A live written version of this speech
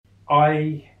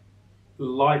I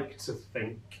like to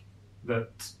think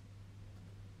that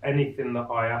anything that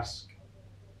I ask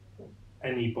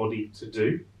anybody to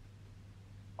do,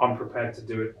 I'm prepared to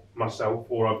do it myself,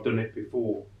 or I've done it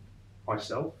before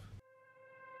myself.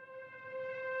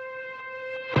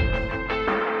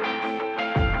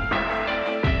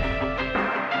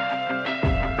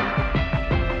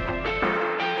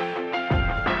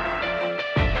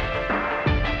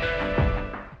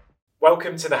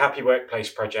 Welcome to the Happy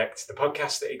Workplace Project, the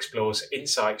podcast that explores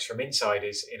insights from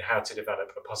insiders in how to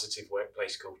develop a positive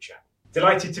workplace culture.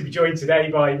 Delighted to be joined today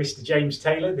by Mr. James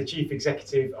Taylor, the Chief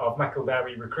Executive of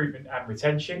Macildowie Recruitment and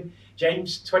Retention.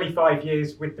 James, 25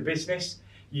 years with the business.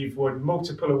 You've won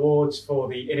multiple awards for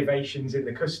the innovations in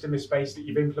the customer space that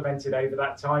you've implemented over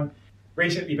that time.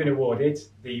 Recently been awarded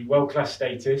the world-class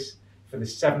status for the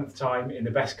 7th time in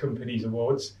the Best Companies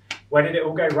Awards. Where did it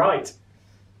all go right?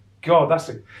 God, that's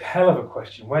a hell of a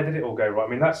question. Where did it all go right? I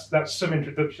mean, that's some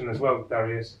introduction as well,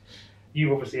 Darius.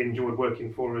 You've obviously enjoyed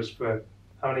working for us for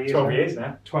how many years? 12 years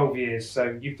now. 12 years,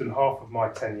 so you've done half of my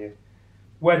tenure.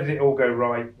 Where did it all go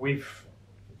right? We've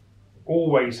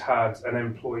always had an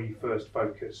employee-first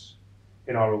focus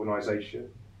in our organisation.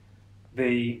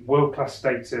 The world-class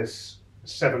status,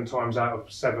 7 times out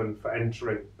of 7 for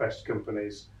entering Best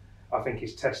Companies, I think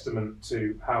is testament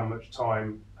to how much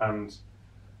time and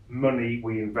money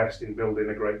we invest in building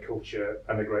a great culture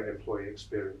and a great employee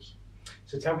experience.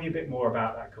 So tell me a bit more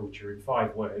about that culture in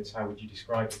 5 words. How would you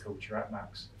describe the culture at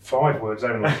Max? 5 words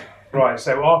only. Right,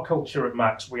 so our culture at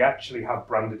Max, we actually have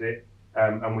branded it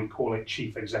and we call it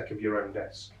Chief Exec of Your Own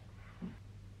Desk.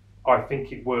 I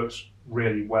think it works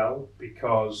really well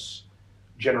because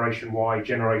Generation Y,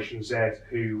 Generation Z,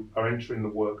 who are entering the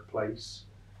workplace,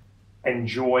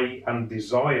 enjoy and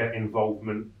desire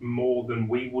involvement more than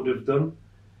we would have done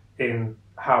in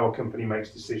how a company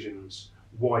makes decisions.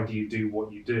 Why do you do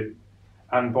what you do?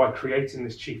 And by creating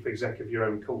this Chief Exec of Your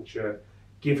Own culture,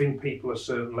 giving people a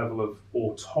certain level of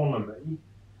autonomy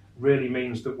really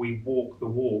means that we walk the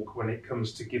walk when it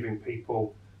comes to giving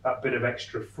people that bit of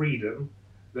extra freedom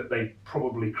that they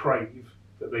probably crave,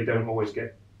 that they don't always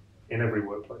get in every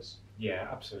workplace. Yeah,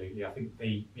 absolutely. I think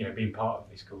being part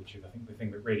of this culture, I think the thing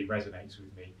that really resonates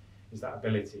with me is that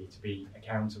ability to be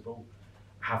accountable,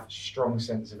 have a strong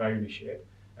sense of ownership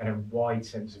and a wide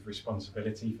sense of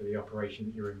responsibility for the operation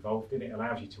that you're involved in. It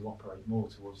allows you to operate more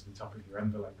towards the top of your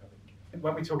envelope, I think. And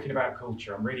when we're talking about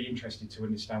culture, I'm really interested to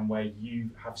understand where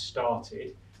you have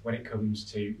started when it comes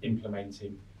to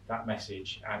implementing that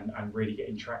message and really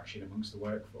getting traction amongst the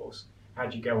workforce. How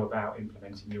do you go about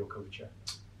implementing your culture?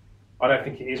 I don't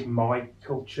think it is my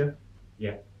culture,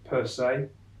 per se.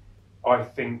 I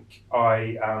think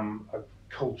I am a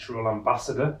cultural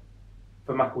ambassador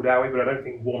for Macildowie, but I don't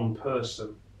think one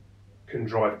person can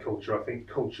drive culture. I think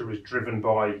culture is driven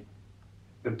by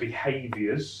the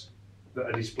behaviours that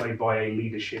are displayed by a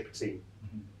leadership team.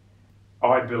 Mm-hmm.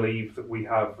 I believe that we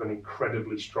have an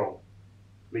incredibly strong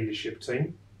leadership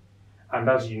team. And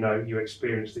as you know, you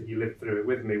experienced it, you lived through it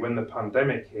with me. When the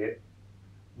pandemic hit,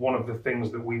 one of the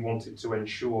things that we wanted to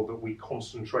ensure that we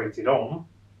concentrated on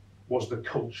was the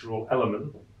cultural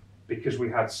element, because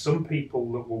we had some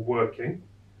people that were working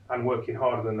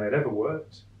harder than they'd ever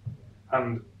worked,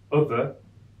 and other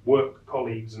work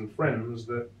colleagues and friends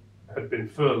that had been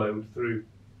furloughed through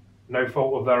no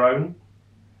fault of their own.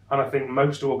 And I think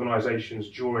most organisations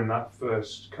during that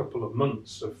first couple of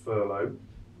months of furlough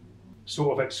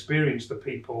sort of experienced the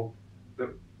people that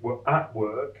were at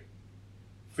work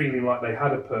feeling like they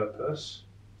had a purpose,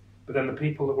 but then the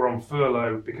people that were on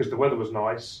furlough because the weather was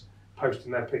nice,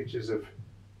 posting their pictures of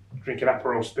drinking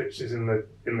Aperol Spritzes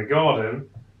in the garden,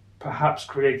 perhaps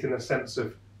creating a sense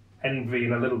of envy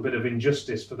and a little bit of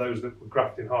injustice for those that were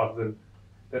grafting harder than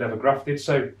they'd ever grafted.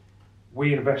 So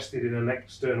we invested in an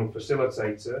external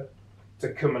facilitator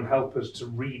to come and help us to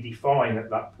redefine at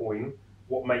that point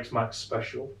what makes Max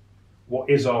special, what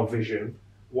is our vision,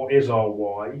 what is our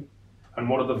why, and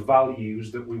what are the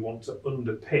values that we want to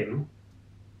underpin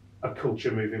a culture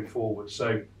moving forward.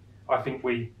 So I think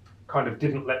we kind of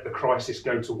didn't let the crisis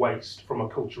go to waste from a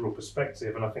cultural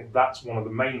perspective, and I think that's one of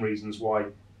the main reasons why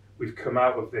we've come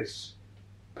out of this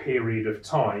period of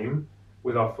time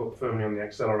with our foot firmly on the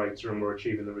accelerator and we're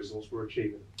achieving the results we're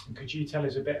achieving. And could you tell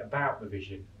us a bit about the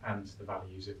vision and the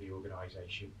values of the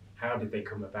organisation? How did they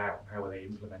come about? How were they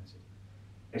implemented?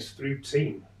 It's through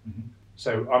team. Mm-hmm.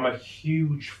 So I'm a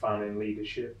huge fan in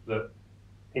leadership that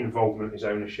involvement is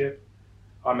ownership.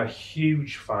 I'm a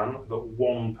huge fan that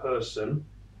one person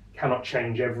cannot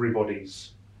change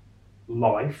everybody's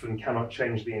life and cannot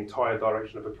change the entire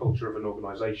direction of a culture of an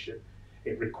organisation.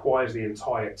 It requires the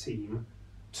entire team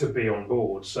to be on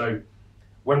board. So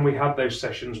When we had those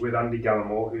sessions with Andy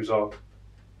Gallimore, who's our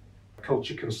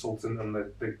culture consultant and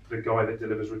the guy that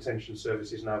delivers retention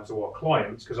services now to our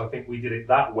clients, because I think we did it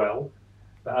that well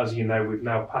that, as you know, we've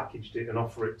now packaged it and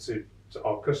offer it to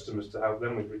our customers to help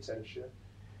them with retention.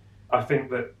 I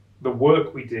think that the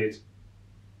work we did,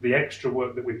 the extra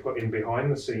work that we put in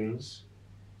behind the scenes,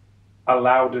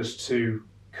 allowed us to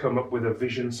come up with a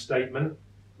vision statement,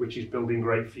 which is building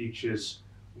great futures,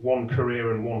 one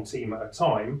career and one team at a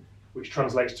time, which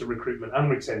translates to recruitment and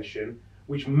retention,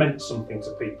 which meant something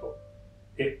to people.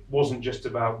 It wasn't just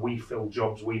about we fill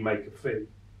jobs, we make a fee.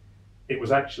 It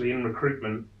was actually, in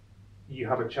recruitment, you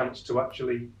have a chance to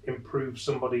actually improve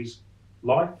somebody's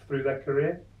life through their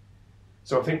career.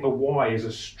 So I think the why is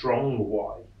a strong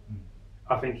why.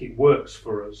 I think it works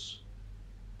for us.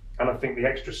 And I think the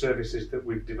extra services that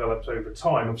we've developed over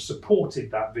time have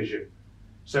supported that vision.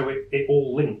 So it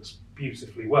all links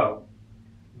beautifully well.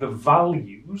 The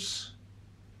values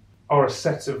are a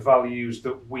set of values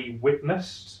that we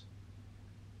witnessed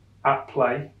at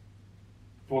play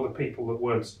for the people that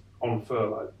weren't on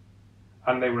furlough.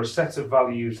 And they were a set of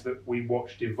values that we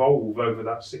watched evolve over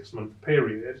that 6-month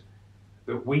period,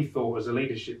 that we thought as a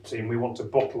leadership team we want to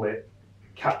bottle it,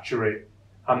 capture it,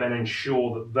 and then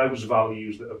ensure that those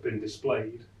values that have been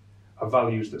displayed are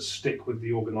values that stick with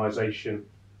the organisation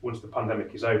once the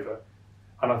pandemic is over.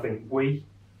 And I think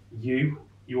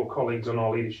your colleagues on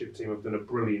our leadership team have done a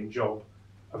brilliant job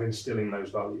of instilling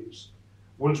those values.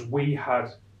 Once we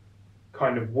had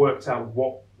kind of worked out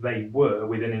what they were,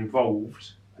 we then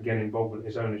involved, again, involvement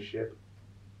is ownership,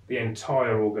 the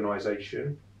entire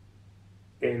organisation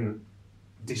in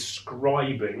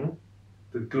describing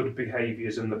the good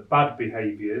behaviours and the bad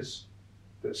behaviours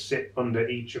that sit under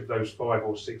each of those 5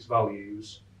 or 6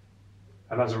 values.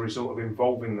 And as a result of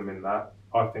involving them in that,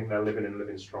 I think they're living and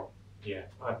living strong. Yeah,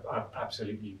 I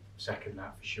absolutely second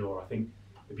that for sure. I think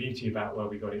the beauty about where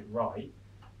we got it right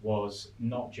was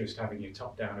not just having a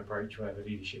top-down approach where the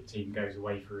leadership team goes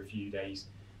away for a few days,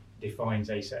 defines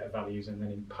a set of values and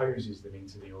then imposes them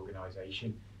into the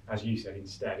organisation. As you said,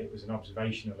 instead, it was an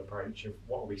observational approach of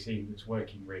what are we seeing that's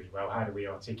working really well, how do we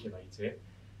articulate it?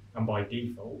 And by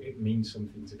default, it means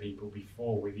something to people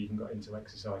before we've even got into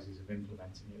exercises of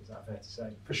implementing it. Is that fair to say?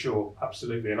 For sure,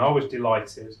 absolutely. And I was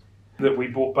delighted that we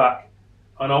brought back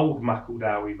an old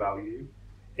Macildowie value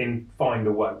in find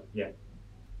a way. Yeah.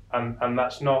 And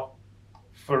that's not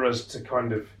for us to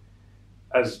kind of,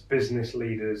 as business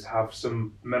leaders, have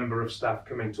some member of staff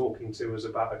coming talking to us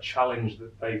about a challenge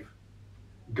that they've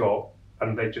got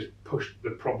and they just push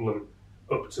the problem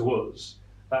up to us.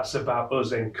 That's about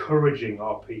us encouraging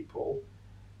our people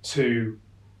to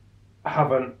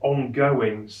have an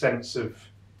ongoing sense of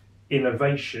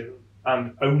innovation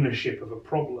and ownership of a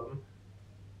problem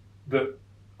that,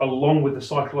 along with the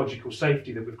psychological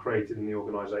safety that we've created in the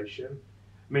organisation,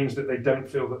 means that they don't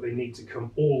feel that they need to come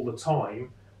all the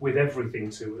time with everything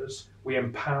to us. We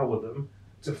empower them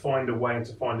to find a way and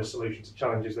to find a solution to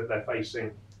challenges that they're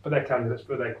facing for their candidates,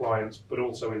 for their clients, but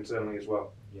also internally as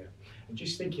well. Yeah. And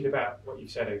just thinking about what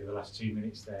you've said over the last 2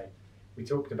 minutes there, we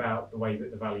talked about the way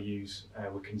that the values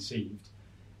were conceived.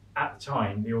 At the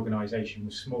time, the organisation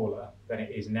was smaller than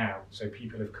it is now, so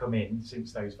people have come in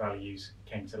since those values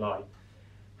came to light.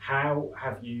 How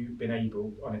have you been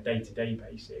able, on a day-to-day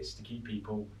basis, to keep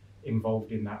people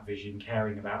involved in that vision,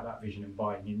 caring about that vision and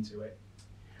buying into it?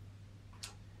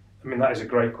 I mean, that is a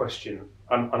great question,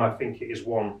 and I think it is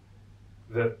one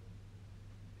that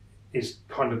is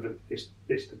kind of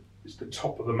it's the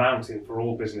top of the mountain for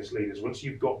all business leaders. Once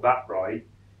you've got that right,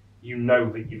 you know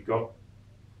that you've got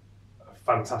a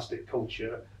fantastic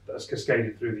culture that has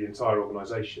cascaded through the entire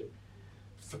organisation.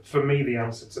 For me, the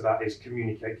answer to that is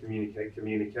communicate,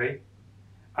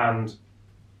 and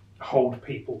hold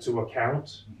people to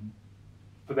account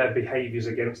for their behaviours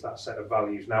against that set of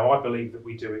values. Now, I believe that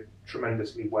we do it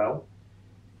tremendously well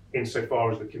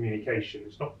insofar as the communication.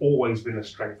 It's not always been a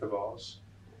strength of ours.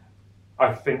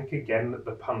 I think, again, that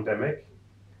the pandemic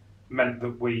meant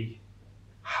that we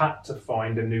had to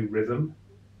find a new rhythm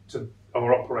to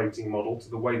our operating model, to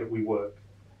the way that we work.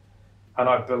 And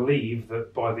I believe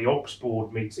that by the ops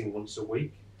board meeting once a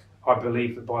week, I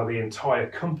believe that by the entire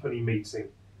company meeting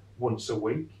once a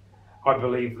week, I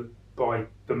believe that by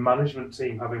the management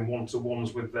team having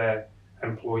one-to-ones with their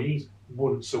employees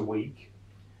once a week,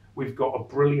 we've got a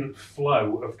brilliant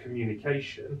flow of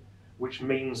communication, which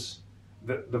means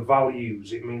that the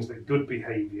values, it means that good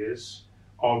behaviours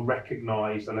are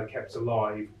recognised and are kept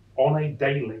alive on a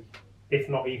daily, if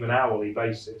not even hourly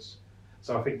basis.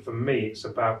 So I think for me, it's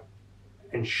about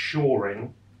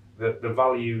ensuring that the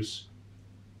values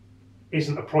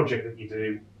isn't a project that you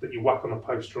do, that you whack on a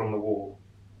poster on the wall.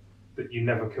 that you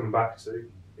never come back to.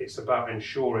 It's about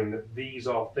ensuring that these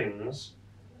are things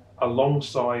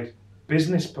alongside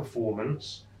business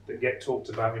performance that get talked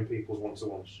about in people's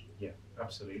one-to-ones. Yeah,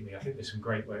 absolutely. I think there's some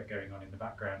great work going on in the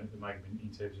background at the moment in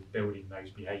terms of building those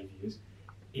behaviours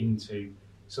into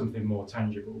something more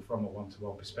tangible from a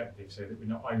one-to-one perspective, so that we're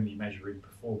not only measuring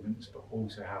performance but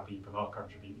also how people are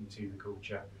contributing to the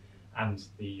culture and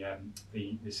the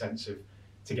sense of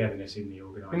togetherness in the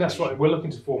organisation. And that's right, we're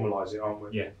looking to formalise it, aren't we?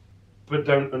 Yeah. But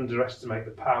don't underestimate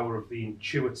the power of the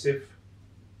intuitive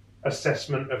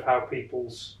assessment of how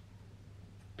people's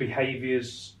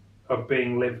behaviours are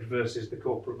being lived versus the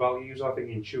corporate values. I think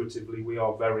intuitively we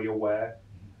are very aware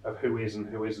of who is and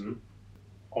who isn't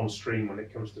on stream when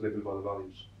it comes to living by the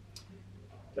values.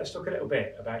 Let's talk a little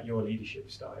bit about your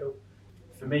leadership style.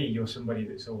 For me, you're somebody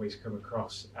that's always come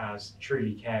across as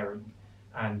truly caring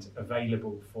and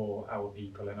available for our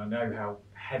people, and I know how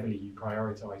heavily you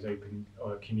prioritise open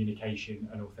communication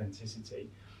and authenticity.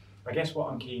 I guess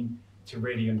what I'm keen to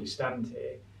really understand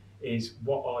here is,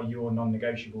 what are your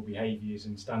non-negotiable behaviours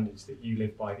and standards that you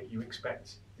live by, that you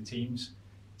expect the teams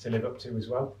to live up to as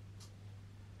well?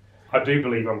 I do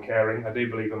believe I'm caring, I do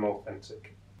believe I'm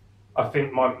authentic. I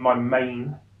think my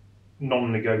main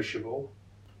non-negotiable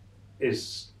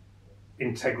is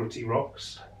integrity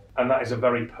rocks, and that is a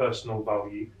very personal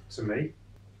value to me.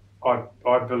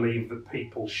 I believe that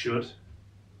people should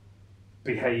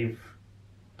behave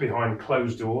behind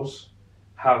closed doors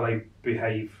how they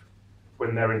behave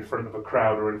when they're in front of a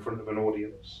crowd or in front of an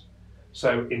audience.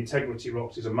 So integrity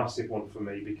rocks is a massive one for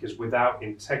me, because without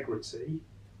integrity,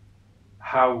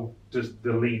 how does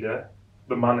the leader,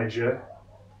 the manager,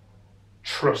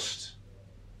 trust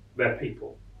their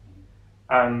people?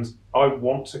 And I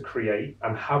want to create,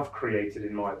 and have created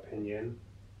in my opinion,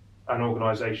 an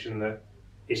organisation that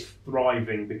is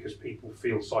thriving because people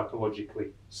feel psychologically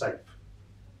safe.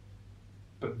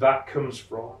 But that comes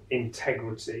from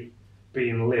integrity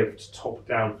being lived top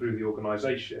down through the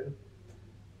organisation,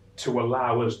 to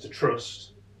allow us to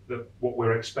trust that what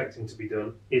we're expecting to be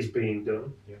done is being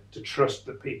done, to trust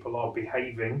that people are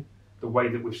behaving the way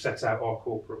that we've set out our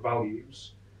corporate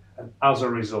values. And as a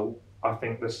result, I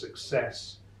think the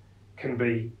success can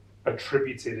be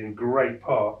attributed in great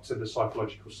part to the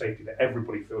psychological safety that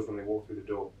everybody feels when they walk through the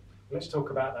door. Let's talk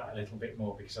about that a little bit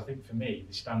more, because I think for me,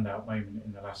 the standout moment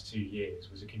in the last 2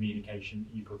 years was a communication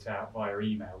that you put out via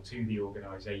email to the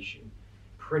organisation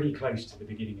pretty close to the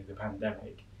beginning of the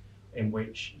pandemic, in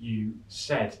which you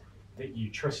said that you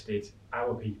trusted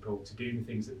our people to do the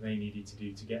things that they needed to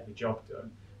do to get the job done,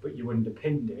 but you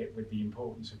underpinned it with the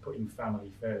importance of putting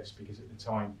family first, because at the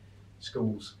time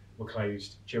schools were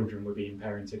closed, children were being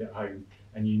parented at home,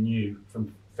 and you knew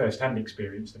from first-hand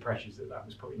experience the pressures that that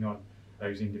was putting on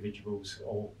those individuals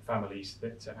or families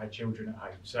that had children at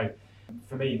home. So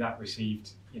for me, that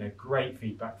received great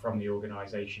feedback from the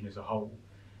organisation as a whole,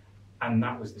 and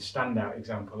that was the standout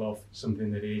example of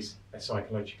something that is a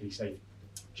psychologically safe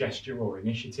gesture or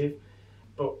initiative.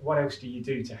 But what else do you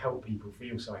do to help people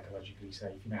feel psychologically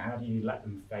safe? How do you let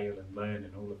them fail and learn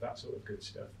and all of that sort of good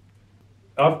stuff?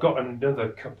 I've got another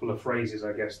couple of phrases,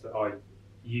 I guess, that I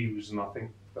use, and I think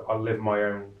that I live my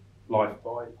own life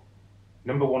by.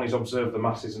 Number one is observe the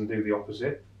masses and do the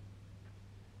opposite.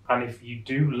 And if you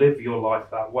do live your life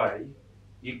that way,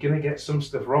 you're going to get some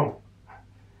stuff wrong,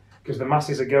 because the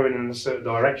masses are going in a certain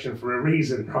direction for a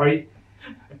reason, right?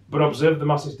 But observe the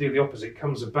masses, do the opposite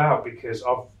comes about because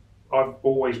I've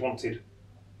always wanted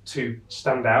to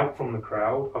stand out from the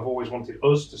crowd. I've always wanted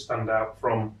us to stand out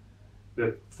from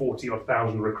the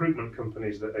 40,000 recruitment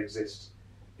companies that exist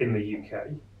in the UK.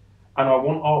 And I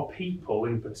want our people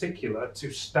in particular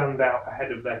to stand out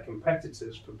ahead of their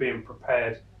competitors for being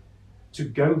prepared to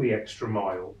go the extra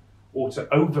mile, or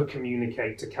to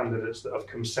over-communicate to candidates that have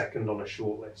come second on a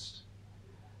shortlist.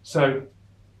 So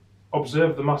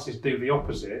observe the masses, do the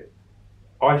opposite,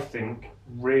 I think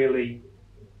really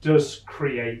does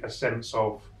create a sense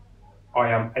of,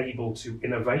 I am able to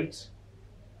innovate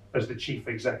as the chief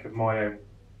exec of my own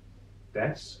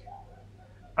desk.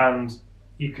 And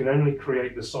you can only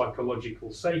create the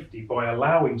psychological safety by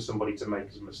allowing somebody to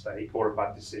make a mistake or a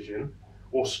bad decision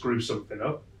or screw something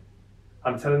up,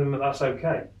 and telling them that that's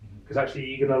okay, because actually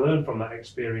you're going to learn from that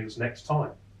experience next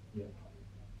time. Yeah.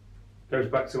 Goes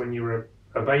back to when you were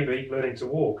a baby learning to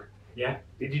walk. Yeah.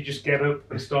 Did you just get up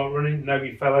and start running? No,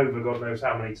 you fell over God knows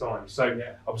how many times. So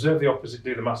observe the opposite,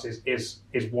 do the masses is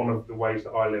one of the ways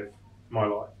that I live my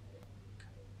life.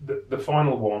 The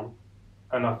final one,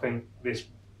 and I think this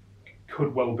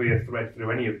could well be a thread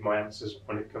through any of my answers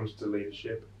when it comes to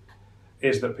leadership,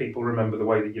 is that people remember the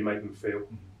way that you make them feel.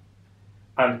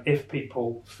 And if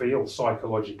people feel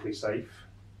psychologically safe,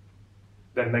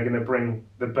 then they're going to bring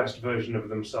the best version of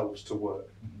themselves to work.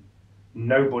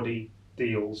 Nobody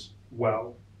deals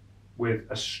well with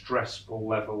a stressful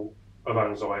level of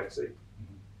anxiety.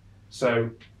 So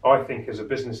I think as a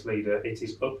business leader, it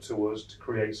is up to us to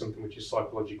create something which is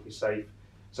psychologically safe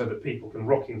so that people can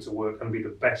rock into work and be the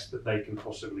best that they can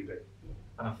possibly be.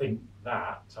 And I think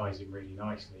that ties in really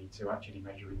nicely to actually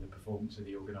measuring the performance of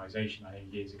the organisation. I know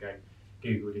years ago,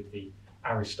 Google did the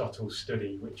Aristotle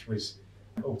study, which was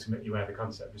ultimately where the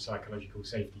concept of psychological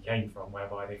safety came from,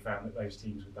 whereby they found that those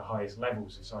teams with the highest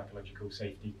levels of psychological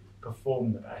safety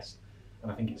perform the best.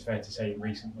 And I think it's fair to say in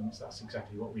recent months that's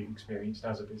exactly what we've experienced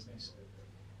as a business.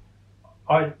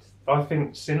 I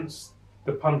think since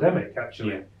the pandemic,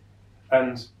 actually,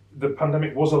 and the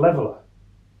pandemic was a leveller.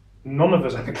 None of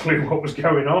us had a clue what was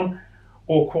going on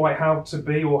or quite how to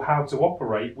be or how to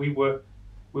operate. We were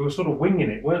sort of winging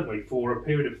it, weren't we, for a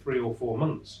period of 3 or 4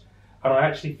 months. And I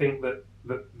actually think that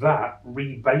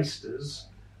rebased us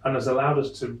and has allowed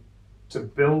us to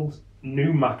build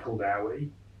new Macildowie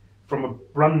from a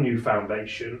brand new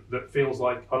foundation that feels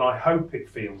like, and I hope it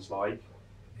feels like,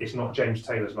 it's not James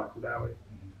Taylor's Macildowie.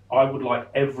 I would like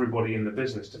everybody in the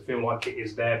business to feel like it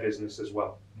is their business as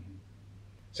well.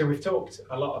 So we've talked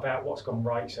a lot about what's gone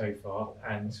right so far,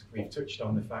 and we've touched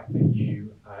on the fact that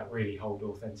you really hold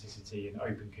authenticity and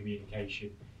open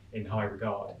communication in high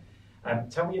regard.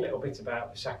 Tell me a little bit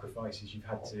about the sacrifices you've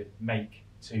had to make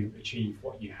to achieve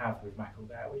what you have with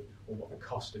Macildowie, or what the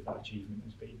cost of that achievement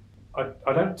has been.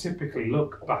 I don't typically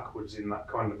look backwards in that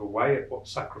kind of a way at what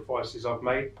sacrifices I've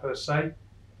made per se.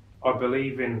 I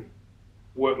believe in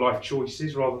work-life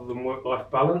choices rather than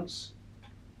work-life balance.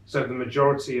 So the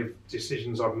majority of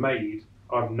decisions I've made,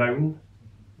 I've known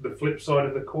the flip side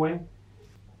of the coin.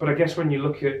 But I guess when you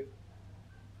look at,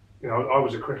 I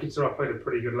was a cricketer, I played a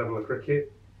pretty good level of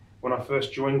cricket. When I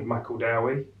first joined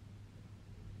Macildowie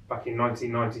back in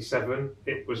 1997,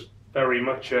 it was very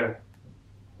much a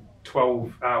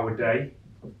 12-hour day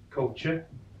culture.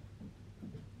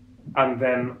 And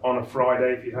then on a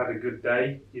Friday, if you had a good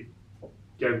day, you'd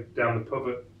go down the pub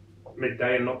at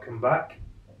midday and not come back.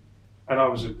 And I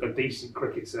was a decent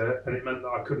cricketer, and it meant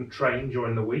that I couldn't train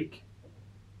during the week.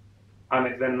 And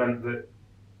it then meant that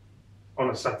on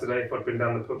a Saturday, if I'd been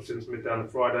down the pub since midday on the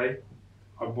Friday,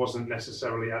 I wasn't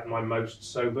necessarily at my most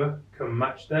sober come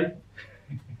match day.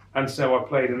 And so I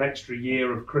played an extra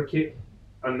year of cricket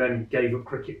and then gave up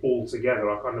cricket altogether.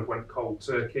 I kind of went cold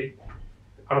turkey.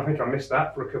 And I think I missed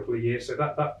that for a couple of years. So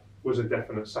that was a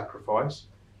definite sacrifice.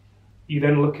 You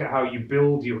then look at how you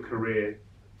build your career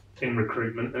in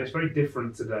recruitment, and it's very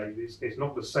different today. It's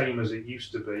not the same as it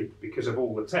used to be because of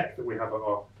all the tech that we have at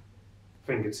our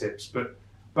fingertips. But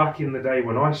back in the day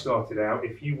when I started out,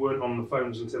 if you weren't on the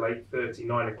phones until 8:30,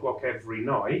 9 o'clock every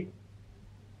night,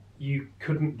 you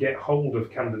couldn't get hold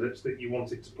of candidates that you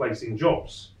wanted to place in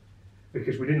jobs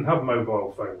because we didn't have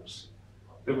mobile phones.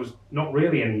 There was not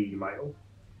really any email.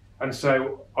 And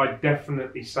so I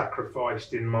definitely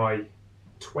sacrificed in my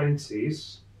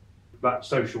 20s that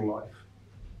social life.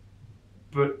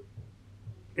 But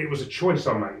it was a choice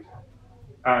I made.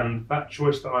 And that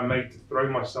choice that I made to throw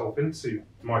myself into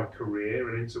my career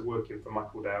and into working for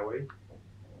Macildowie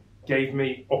gave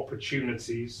me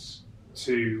opportunities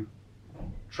to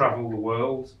travel the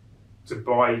world, to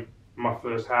buy my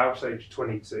first house, age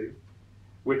 22,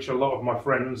 which a lot of my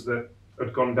friends that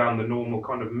had gone down the normal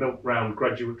kind of milk round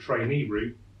graduate trainee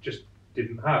route just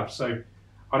didn't have. So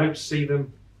I don't see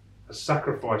them as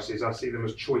sacrifices, I see them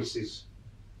as choices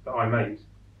that I made.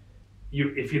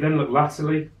 If you then look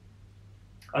laterally,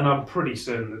 and I'm pretty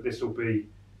certain that this will be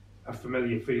a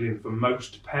familiar feeling for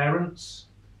most parents,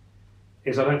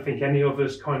 is I don't think any of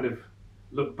us kind of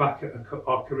look back at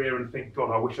our career and think,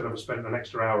 God, I wish I'd ever spent an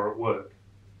extra hour at work.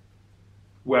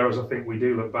 Whereas I think we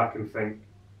do look back and think,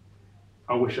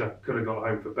 I wish I could have got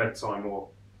home for bedtime, or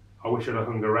I wish I'd have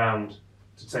hung around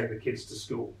to take the kids to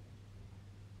school.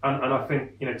 And I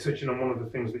think, touching on one of the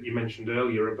things that you mentioned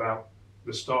earlier about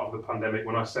the start of the pandemic,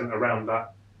 when I sent around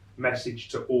that message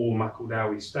to all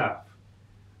Macildowie staff,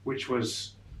 which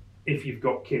was, if you've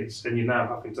got kids and you're now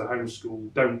having to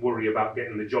homeschool, don't worry about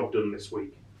getting the job done this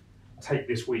week. Take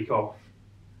this week off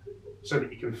so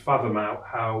that you can fathom out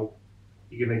how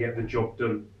you're going to get the job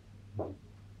done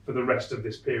for the rest of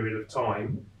this period of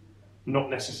time,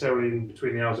 not necessarily in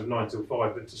between the hours of 9 till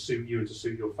 5, but to suit you and to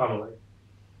suit your family.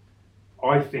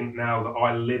 I think now that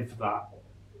I live that,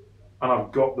 and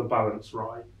I've got the balance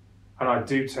right, and I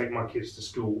do take my kids to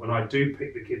school, and I do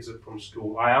pick the kids up from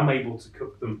school, I am able to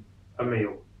cook them a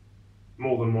meal,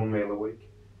 more than one meal a week,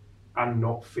 and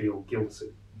not feel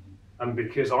guilty. And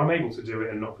because I'm able to do it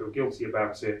and not feel guilty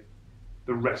about it,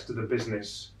 the rest of the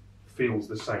business feels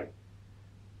the same.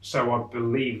 So I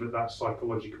believe that that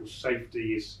psychological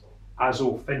safety is as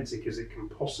authentic as it can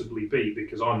possibly be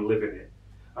because I'm living it,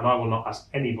 and I will not ask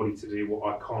anybody to do what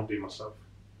I can't do myself.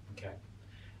 Okay.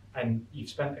 And you've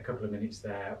spent a couple of minutes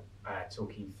there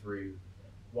talking through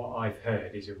what I've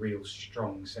heard is a real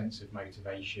strong sense of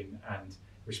motivation and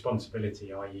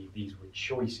responsibility, i.e. these were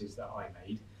choices that I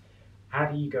made. How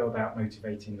do you go about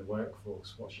motivating the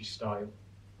workforce? What's your style?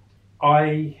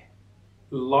 I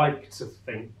like to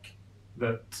think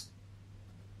that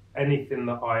anything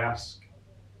that I ask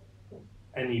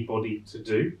anybody to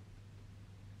do,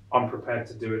 I'm prepared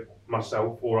to do it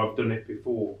myself, or I've done it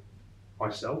before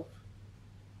myself.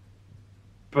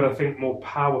 But I think more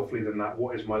powerfully than that,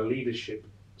 what is my leadership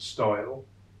style?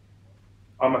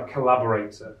 I'm a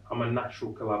collaborator. I'm a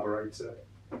natural collaborator.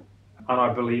 And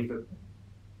I believe that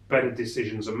better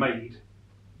decisions are made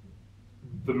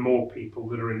the more people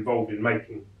that are involved in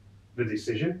making the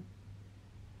decision.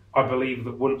 I believe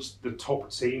that once the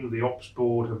top team, the ops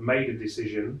board, have made a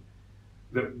decision,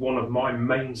 that one of my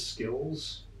main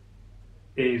skills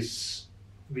is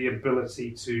the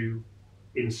ability to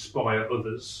inspire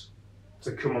others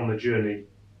to come on the journey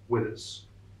with us.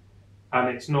 And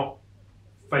it's not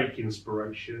fake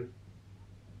inspiration,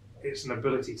 it's an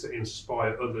ability to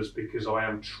inspire others because I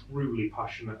am truly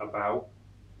passionate about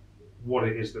what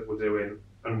it is that we're doing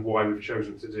and why we've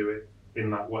chosen to do it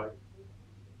in that way.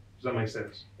 Does that make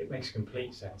sense? It makes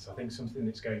complete sense. I think something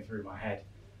that's going through my head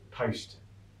post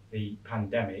the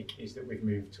pandemic is that we've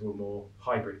moved to a more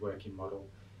hybrid working model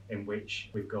in which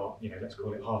we've got, let's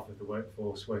call it half of the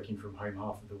workforce working from home,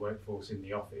 half of the workforce in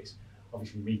the office.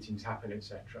 Obviously meetings happen,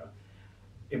 etc.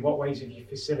 In what ways have you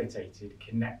facilitated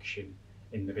connection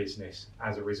in the business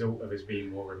as a result of us being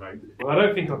more remote? Well, I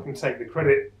don't think I can take the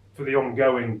credit for the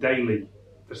ongoing daily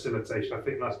facilitation. I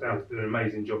think that's down to the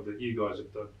amazing job that you guys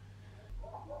have done.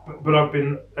 But I've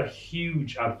been a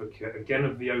huge advocate, again,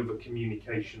 of the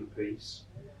over-communication piece.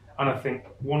 And I think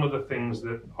one of the things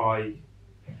that I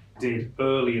did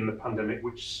early in the pandemic,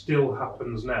 which still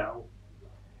happens now,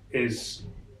 is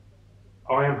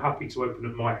I am happy to open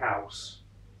up my house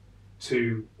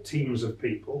to teams of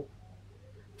people,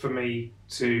 for me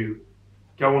to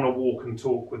go on a walk and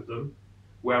talk with them,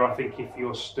 where I think if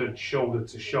you're stood shoulder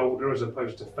to shoulder as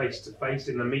opposed to face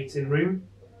in the meeting room,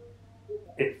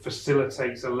 it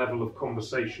facilitates a level of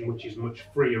conversation which is much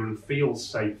freer and feels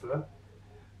safer.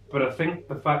 But I think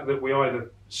the fact that we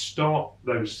either start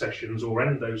those sessions or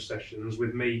end those sessions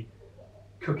with me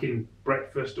cooking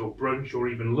breakfast or brunch or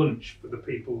even lunch for the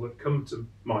people that come to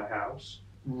my house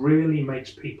really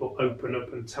makes people open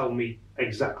up and tell me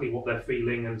exactly what they're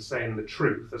feeling and saying the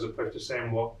truth, as opposed to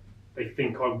saying what they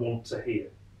think I want to hear.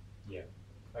 Yeah,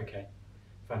 okay,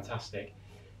 fantastic.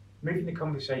 Moving the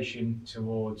conversation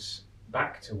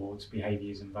back towards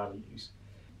behaviours and values,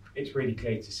 it's really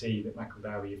clear to see that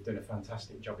Macildowie have done a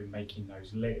fantastic job in making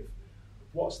those live.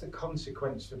 What's the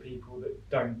consequence for people that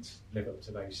don't live up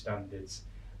to those standards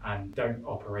and don't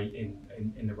operate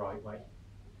in the right way?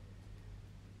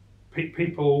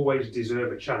 People always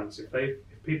deserve a chance. If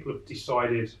people have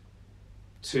decided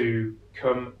to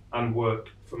come and work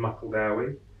for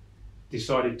Macildowie,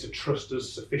 decided to trust us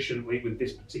sufficiently with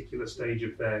this particular stage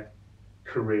of their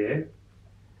career,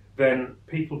 then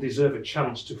people deserve a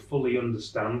chance to fully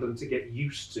understand and to get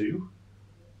used to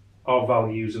our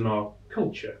values and our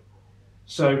culture.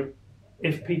 So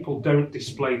if people don't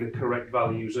display the correct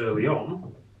values early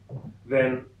on,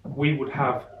 then we would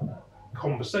have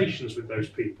conversations with those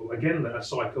people, again, that are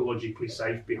psychologically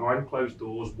safe behind closed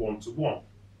doors, one-to-one.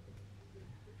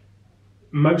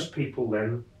 Most people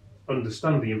then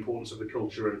understand the importance of the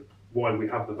culture and why we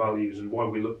have the values and why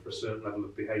we look for a certain level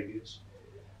of behaviours.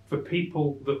 For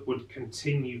people that would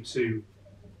continue to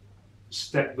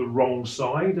step the wrong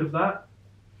side of that,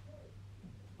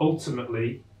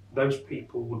 ultimately those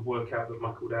people would work out that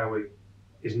Macildowie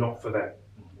is not for them.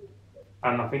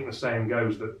 And I think the saying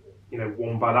goes that,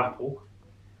 one bad apple.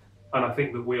 And I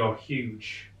think that we are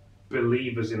huge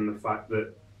believers in the fact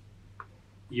that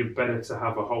you're better to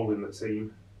have a hole in the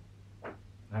team.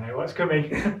 I know what's coming.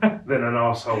 Than an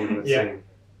arsehole in the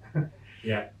team.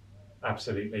 Yeah,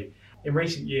 absolutely. In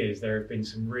recent years, there have been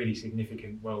some really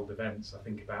significant world events. I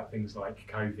think about things like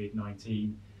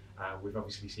COVID-19. We've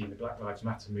obviously seen the Black Lives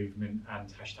Matter movement and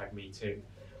 #MeToo.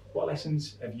 What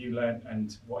lessons have you learned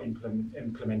and what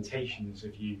implementations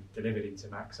have you delivered into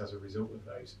Max as a result of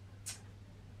those?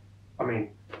 I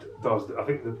think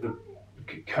the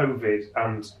COVID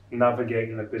and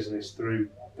navigating a business through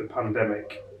the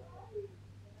pandemic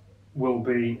will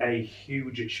be a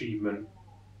huge achievement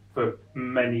for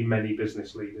many, many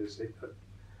business leaders.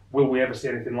 Will we ever see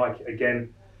anything like it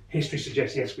again? History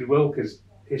suggests yes, we will, because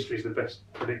history is the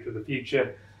best predictor of the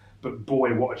future, but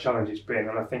boy, what a challenge it's been.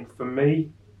 And I think for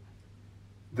me,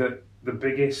 the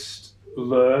biggest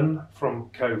learn from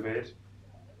COVID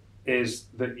is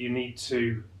that you need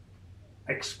to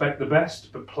expect the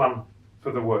best, but plan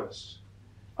for the worst.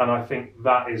 And I think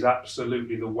that is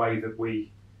absolutely the way that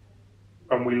we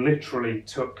literally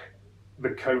took the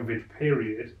COVID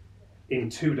period in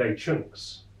 2-day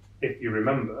chunks. If you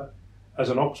remember, as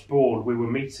an ops board, we were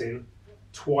meeting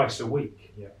twice a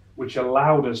week, which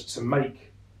allowed us to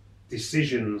make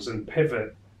decisions and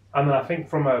pivot. And then I think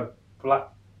from a Black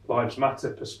Lives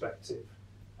Matter perspective,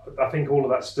 I think all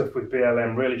of that stuff with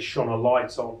BLM really shone a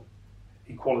light on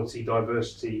equality,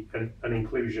 diversity and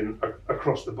inclusion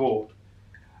across the board.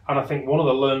 And I think one of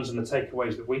the learns and the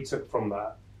takeaways that we took from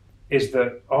that is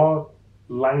that our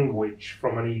language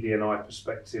from an ED&I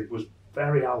perspective was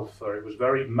very alpha, it was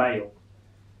very male.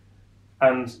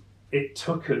 And it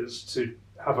took us to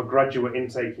have a graduate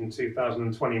intake in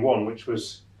 2021, which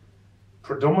was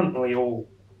predominantly all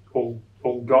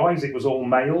guys, it was all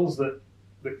males that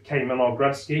came on our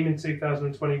grad scheme in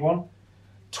 2021.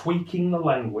 Tweaking the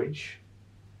language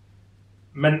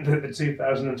meant that the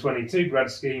 2022 grad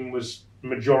scheme was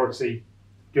majority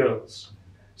girls.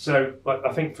 So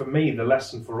I think for me, the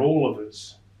lesson for all of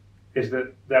us is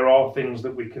that there are things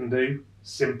that we can do,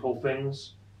 simple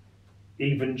things,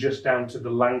 even just down to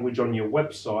the language on your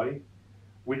website,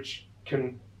 which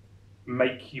can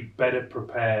make you better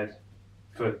prepared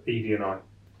for ED&I.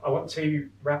 I want to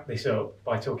wrap this up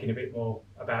by talking a bit more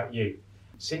about you.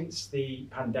 Since the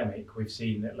pandemic, we've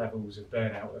seen that levels of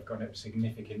burnout have gone up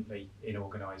significantly in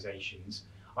organisations.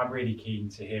 I'm really keen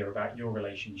to hear about your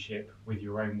relationship with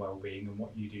your own well-being and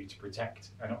what you do to protect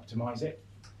and optimise it.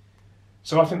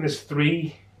 So I think there's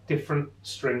 3 different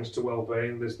strings to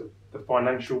well-being. There's the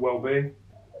financial well-being,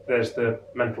 there's the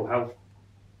mental health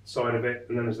side of it,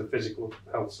 and then there's the physical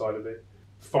health side of it.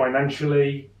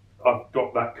 Financially, I've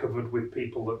got that covered with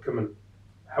people that come and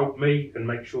help me and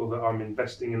make sure that I'm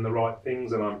investing in the right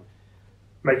things, and I'm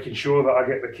making sure that I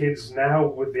get the kids now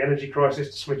with the energy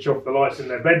crisis to switch off the lights in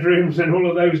their bedrooms and all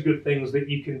of those good things that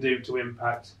you can do to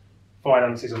impact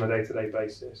finances on a day-to-day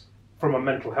basis. From a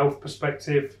mental health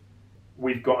perspective,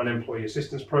 we've got an employee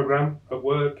assistance program at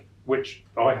work, which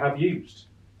I have used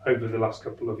over the last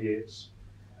couple of years.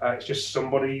 It's just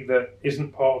somebody that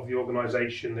isn't part of the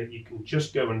organisation that you can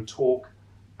just go and talk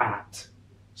at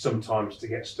sometimes to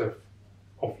get stuff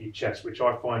off your chest, which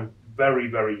I find very,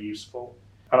 very useful.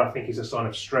 And I think is a sign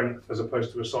of strength as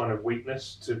opposed to a sign of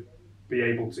weakness to be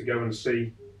able to go and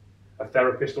see a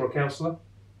therapist or a counsellor.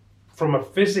 From a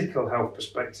physical health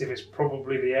perspective, it's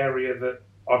probably the area that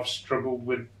I've struggled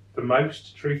with the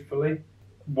most, truthfully.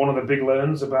 One of the big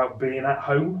learns about being at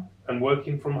home and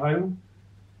working from home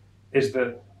is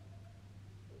that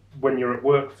when you're at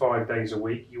work 5 days a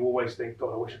week, you always think,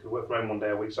 God, I wish I could work from home 1 day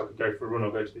a week so I could go for a run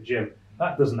or go to the gym.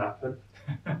 That doesn't happen.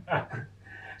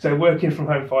 So working from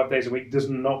home 5 days a week does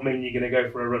not mean you're going to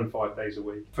go for a run 5 days a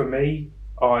week. For me,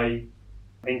 I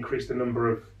increase the number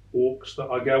of walks that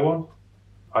I go on.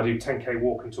 I do 10k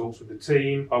walk and talks with the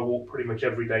team. I walk pretty much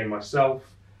every day myself.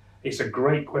 It's a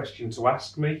great question to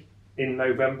ask me in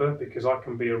November because I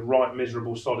can be a right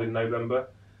miserable sod in November.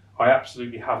 I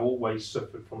absolutely have always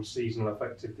suffered from seasonal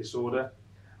affective disorder.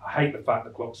 I hate the fact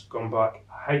the clocks have gone back.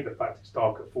 I hate the fact it's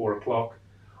dark at 4 o'clock.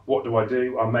 What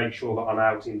do? I make sure that I'm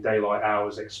out in daylight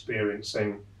hours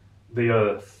experiencing the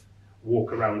earth,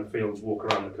 walk around the fields, walk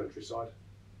around the countryside.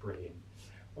 Brilliant.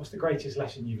 What's the greatest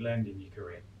lesson you've learned in your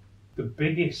career? The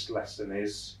biggest lesson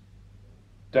is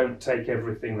don't take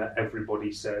everything that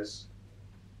everybody says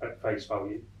at face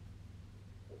value.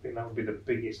 I think that would be the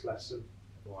biggest lesson.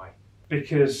 Why?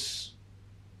 Because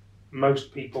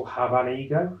most people have an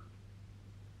ego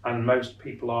and most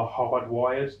people are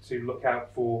hardwired to look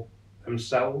out for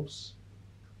themselves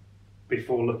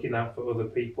before looking out for other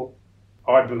people.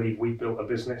 I believe we built a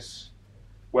business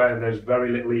where there's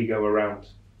very little ego around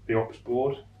the ops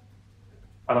board,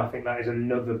 and I think that is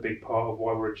another big part of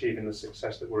why we're achieving the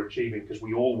success that we're achieving, because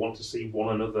we all want to see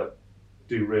one another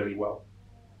do really well.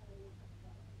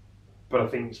 But I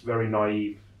think it's very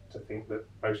naive to think that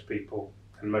most people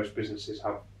and most businesses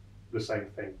have the same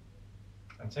thing.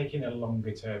 And taking a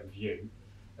longer term view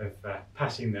of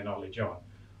passing the knowledge on,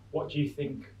 what do you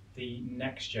think the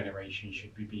next generation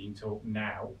should be being taught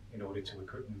now in order to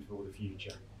equip them for the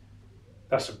future?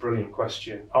 That's a brilliant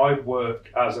question. I work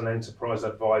as an enterprise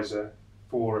advisor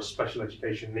for a special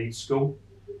education needs school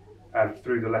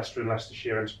through the Leicester and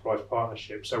Leicestershire Enterprise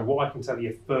Partnership. So what I can tell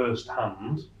you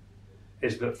firsthand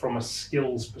is that from a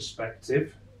skills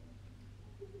perspective,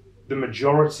 the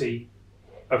majority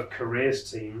of careers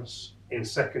teams in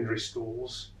secondary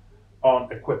schools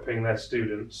aren't equipping their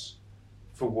students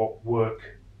for what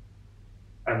work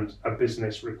and a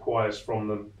business requires from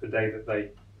them the day that they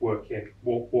walk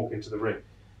into the room.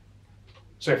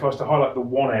 So if I was to highlight the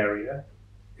one area,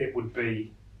 it would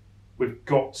be we've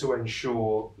got to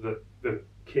ensure that the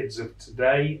kids of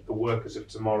today, the workers of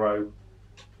tomorrow,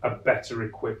 are better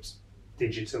equipped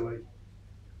digitally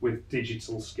with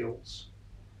digital skills.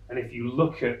 And if you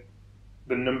look at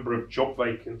the number of job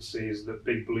vacancies that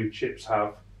big blue chips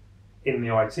have in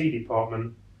the IT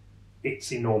department,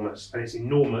 it's enormous. And it's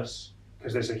enormous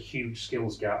because there's a huge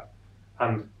skills gap,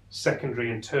 and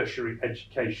secondary and tertiary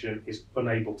education is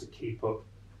unable to keep up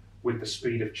with the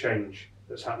speed of change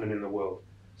that's happening in the world.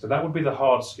 So that would be the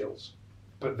hard skills.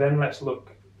 But then let's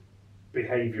look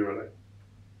behaviourally.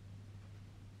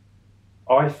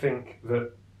 I think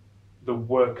that the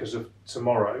workers of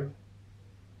tomorrow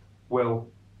will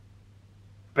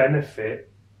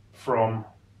benefit from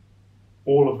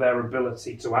all of their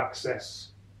ability to access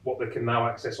what they can now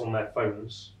access on their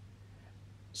phones.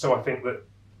 So I think that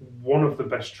one of the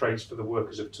best traits for the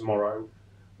workers of tomorrow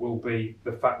will be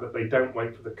the fact that they don't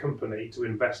wait for the company to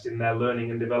invest in their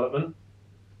learning and development,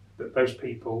 that those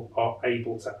people are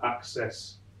able to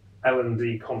access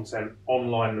L&D content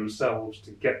online themselves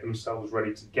to get themselves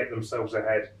ready, to get themselves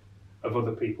ahead of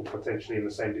other people potentially in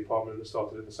the same department that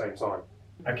started at the same time.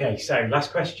 Okay, so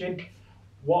last question.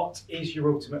 What is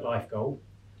your ultimate life goal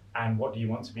and what do you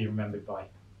want to be remembered by?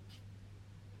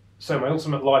 So my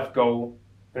ultimate life goal,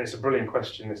 and it's a brilliant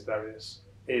question, this Darius,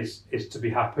 is to be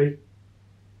happy,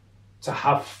 to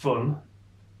have fun,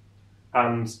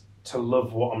 and to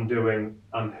love what I'm doing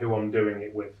and who I'm doing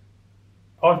it with.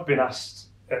 I've been asked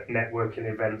at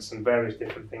networking events and various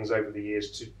different things over the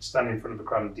years to stand in front of a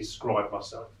crowd and describe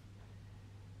myself.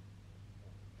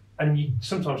 And you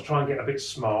sometimes try and get a bit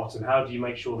smart, and how do you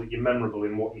make sure that you're memorable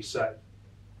in what you say?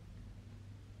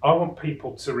 I want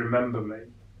people to remember me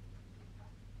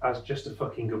as just a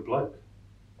fucking good bloke.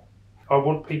 I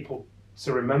want people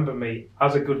to remember me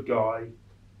as a good guy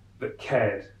that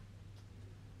cared,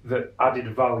 that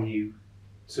added value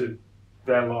to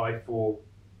their life or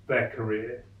their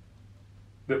career,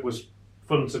 that was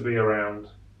fun to be around,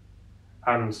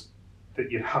 and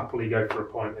that you'd happily go for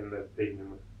a pint in the evening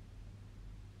with.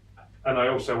 And I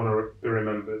also want to be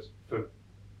remembered for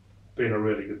being a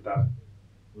really good dad.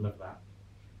 Love that.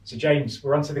 So James,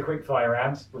 we're on to the quick fire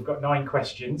round. We've got 9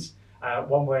 questions.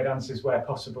 One word answers where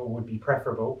possible would be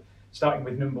preferable. Starting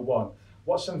with number 1.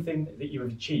 What's something that you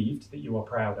have achieved that you are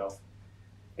proud of?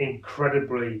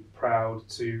 Incredibly proud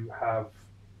to have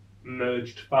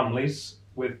merged families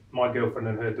with my girlfriend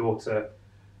and her daughter.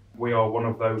 We are one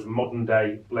of those modern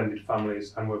day blended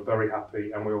families, and we're very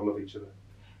happy and we all love each other.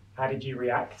 How did you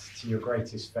react to your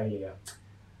greatest failure?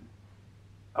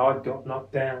 I got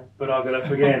knocked down, but I got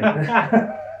up again.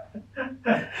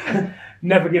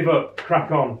 Never give up,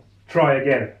 crack on, try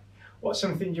again. What's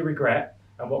something you regret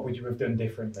and what would you have done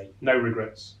differently? No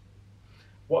regrets.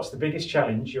 What's the biggest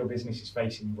challenge your business is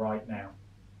facing right now?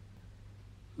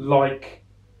 Like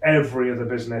every other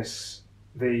business,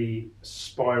 the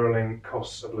spiralling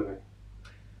costs of living.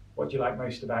 What do you like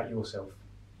most about yourself?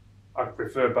 I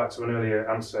refer back to an earlier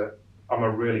answer. I'm a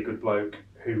really good bloke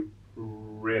who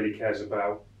really cares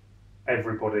about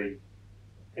everybody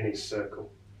in his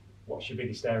circle. What's your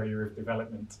biggest area of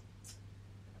development?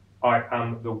 I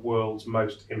am the world's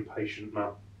most impatient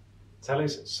man. Tell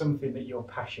us something that you're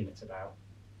passionate about.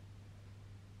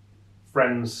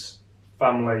 Friends,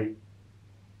 family,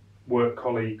 work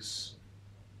colleagues,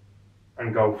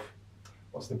 and golf.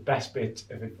 What's the best bit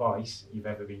of advice you've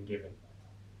ever been given?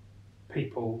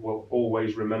 People will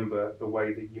always remember the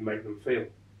way that you make them feel.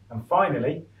 And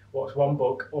finally, what's one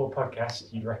book or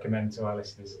podcast you'd recommend to our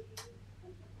listeners?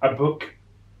 A book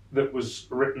that was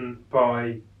written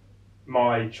by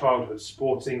my childhood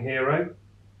sporting hero,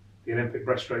 the Olympic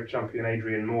breaststroke champion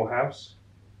Adrian Morehouse,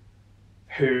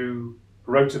 who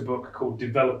wrote a book called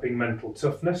Developing Mental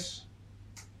Toughness,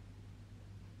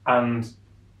 and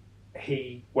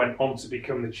he went on to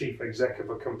become the chief exec of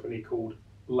a company called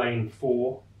Lane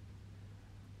 4,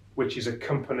 which is a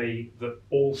company that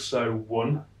also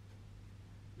won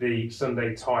the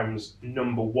Sunday Times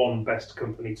 #1 best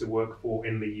company to work for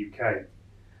in the UK.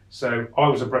 So I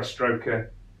was a breaststroker.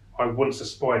 I once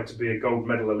aspired to be a gold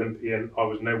medal Olympian. I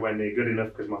was nowhere near good enough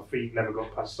because my feet never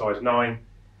got past size 9.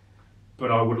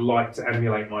 But I would like to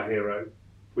emulate my hero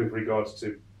with regards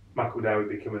to Macildowie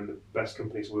becoming the best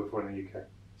company to work for in the UK.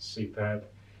 Superb.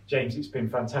 James, it's been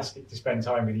fantastic to spend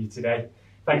time with you today.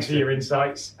 Thanks for your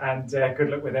insights and good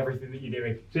luck with everything that you're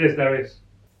doing. Cheers, Darius.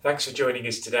 Thanks for joining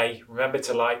us today. Remember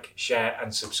to like, share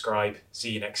and subscribe.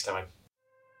 See you next time.